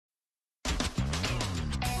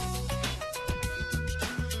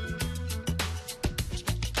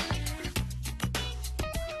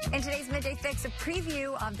In today's Midday Fix, a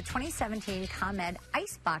preview of the 2017 ComEd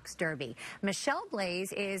Icebox Derby. Michelle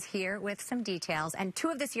Blaze is here with some details. And two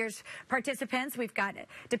of this year's participants, we've got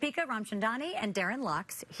Deepika Ramchandani and Darren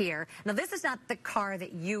Lux here. Now, this is not the car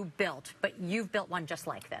that you built, but you've built one just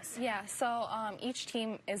like this. Yeah, so each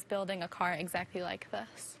team is building a car exactly like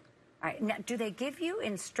this. All right, now, do they give you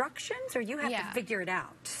instructions, or you have to figure it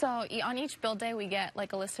out? So on each build day, we get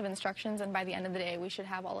like a list of instructions, and by the end of the day, we should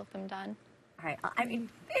have all of them done. All right. I mean,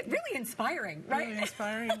 really inspiring, right? Really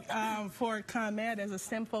inspiring. For ComEd, as a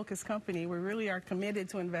STEM-focused company, we really are committed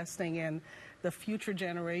to investing in the future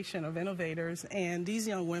generation of innovators, and these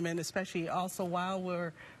young women, especially also while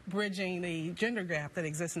we're bridging the gender gap that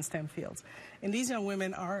exists in STEM fields. And these young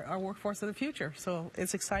women are our workforce of the future, so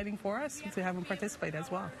it's exciting for us to have them participate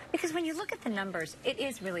as well. Because when you look at the numbers, it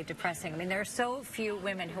is really depressing. I mean, there are so few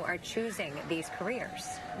women who are choosing these careers.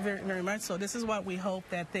 Very, very much so. This is what we hope,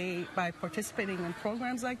 that they, by participating in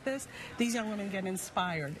programs like this, these young women get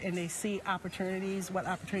inspired and they see opportunities, what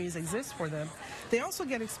opportunities exist for them. They also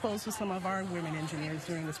get exposed to some of our women engineers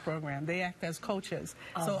during this program. They act as coaches.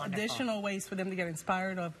 So wonderful. Additional ways for them to get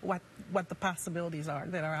inspired of what the possibilities are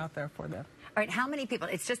that are out there for them. All right, how many people?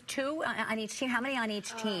 It's just two on each team. How many on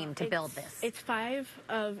each team to build this? It's 5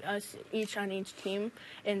 of us each on each team,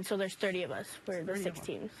 and so there's 30 of us for the 6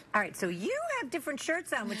 teams. All right, so you have different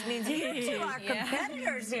shirts on, which means you two are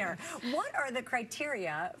competitors here. What are the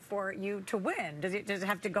criteria for you to win? Does it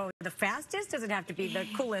have to go the fastest? Does it have to be the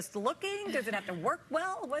coolest looking? Does it have to work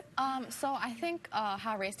well? What? So I think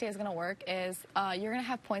how race day is going to work is you're going to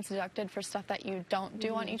have points deducted for stuff that you don't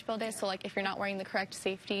do on each build day. So like if you're not wearing the correct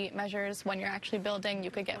safety measures when you're actually building, you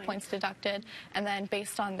could get points deducted, and then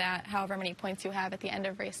based on that, however many points you have at the end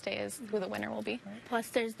of race day is who the winner will be. Plus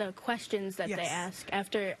there's the questions that they ask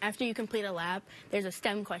after you complete a lap. There's a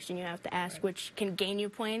STEM question you have to ask, which can gain you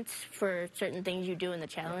points for certain things you do in the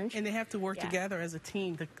challenge. And they have to work together as a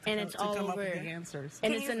team to come up with the answers.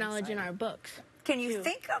 And it's the knowledge in our books. Can you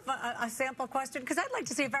think of a sample question? Because I'd like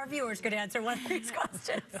to see if our viewers could answer one of these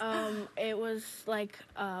questions. It was like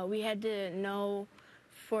we had to know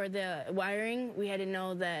for the wiring, we had to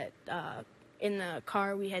know that in the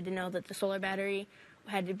car, we had to know that the solar battery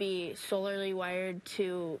had to be solarly wired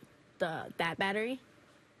to that battery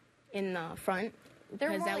in the front.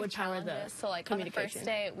 Because that would power the so like on the first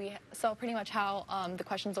day, so pretty much how the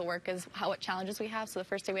questions will work is what challenges we have. So the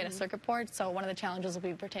first day we had a circuit board, so one of the challenges will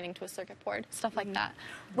be pertaining to a circuit board, stuff like that.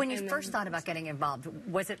 When you first thought about getting involved,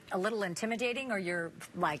 was it a little intimidating, or you're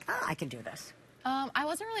like, I can do this? I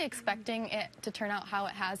wasn't really expecting it to turn out how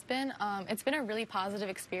it has been. It's been a really positive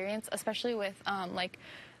experience, especially with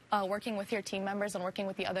working with your team members and working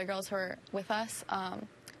with the other girls who are with us.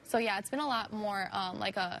 So yeah, it's been a lot more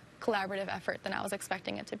like a collaborative effort than I was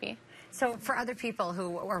expecting it to be. So for other people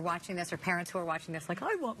who are watching this, or parents who are watching this, like,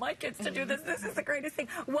 I want my kids to do this, this is the greatest thing,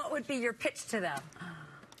 what would be your pitch to them?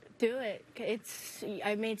 Do it.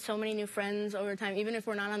 I've made so many new friends over time, even if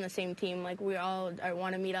we're not on the same team. Like, we all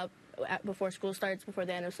want to meet up before school starts, before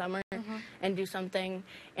the end of summer, and do something.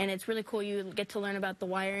 And it's really cool. You get to learn about the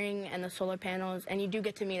wiring and the solar panels, and you do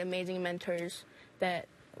get to meet amazing mentors that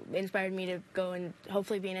inspired me to go and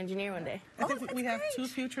hopefully be an engineer one day. I think we have 2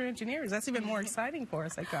 future engineers. That's even more exciting for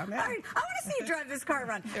us at ComEd. All right, I want to see you drive this car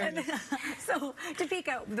around. So,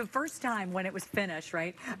 Deepika, the first time when it was finished,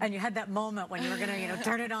 right, and you had that moment when you were going to,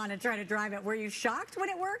 turn it on and try to drive it, were you shocked when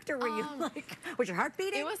it worked, or were you like, was your heart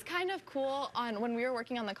beating? It was kind of cool. When we were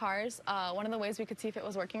working on the cars, one of the ways we could see if it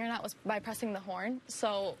was working or not was by pressing the horn.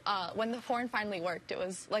 So when the horn finally worked, it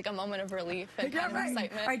was like a moment of relief and kind of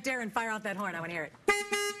excitement. All right, Darren, fire out that horn. I want to hear it.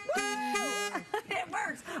 It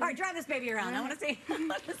works. All right, drive this baby around. I want to see.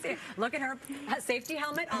 Let's see. Look at her safety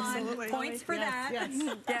helmet on. Absolutely. Points for that.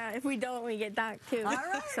 Yes. Yeah, if we don't, we get docked too. All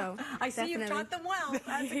right. So I see you've taught them well.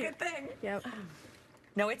 That's a good thing. Yep.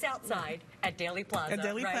 No, it's outside at Daly Plaza. At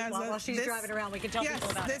Daly Plaza. While she's driving around, we can tell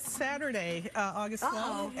people about this Saturday, August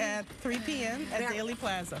 12th at 3 p.m. at Daly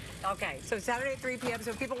Plaza. Okay, so Saturday at 3 p.m.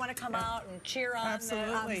 So people want to come out and cheer on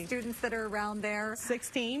the students that are around there. 6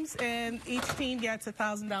 teams, and each team gets a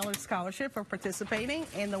 $1,000 scholarship for participating,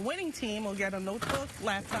 and the winning team will get a notebook,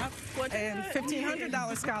 laptop, and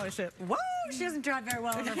 $1,500 scholarship. Whoa, she doesn't drive very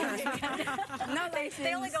well in her first. No,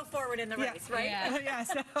 they only go forward in the race, right? Yeah.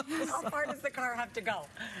 How far does the car have to go?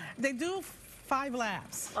 They do 5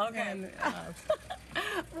 laps. Okay. And,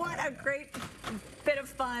 what a great bit of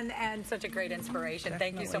fun and such a great inspiration.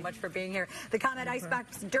 Definitely. Thank you so much for being here. The ComEd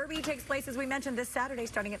Icebox Derby takes place, as we mentioned, this Saturday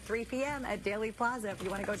starting at 3 p.m. at Daly Plaza. If you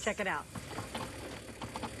want to go check it out.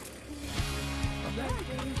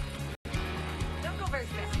 Don't go very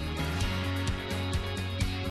fast.